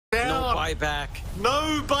buyback.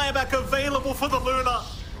 No buyback available for the Luna.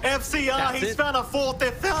 FCR, he's found a fourth,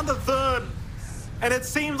 they found a third. And it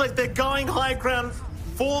seems like they're going high ground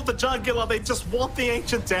for the Jugular. They just want the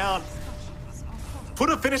Ancient down. Put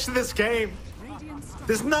a finish to this game.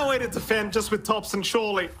 There's no way to defend just with TOPSON,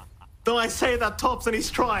 surely. Though I say that TOPSON, he's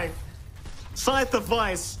trying. Scythe of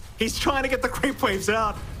Vice, he's trying to get the creep waves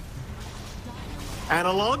out.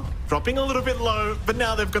 Analog, dropping a little bit low, but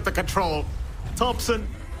now they've got the control. TOPSON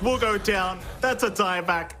will go down. That's a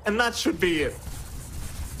dieback, and that should be it.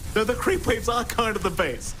 Though the creep waves are going to the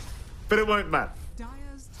base, but it won't matter.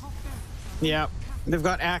 Yeah, they've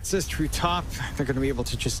got access through top. They're going to be able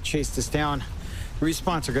to just chase this down.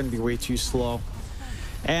 Respawns are going to be way too slow.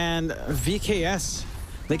 And VKS,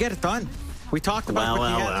 they get it done. We talked about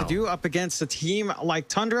what he had to do up against a team like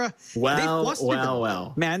Tundra.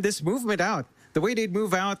 Man, this movement out. The way they'd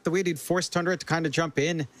move out, the way they'd force Tundra to kind of jump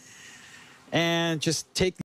in and just take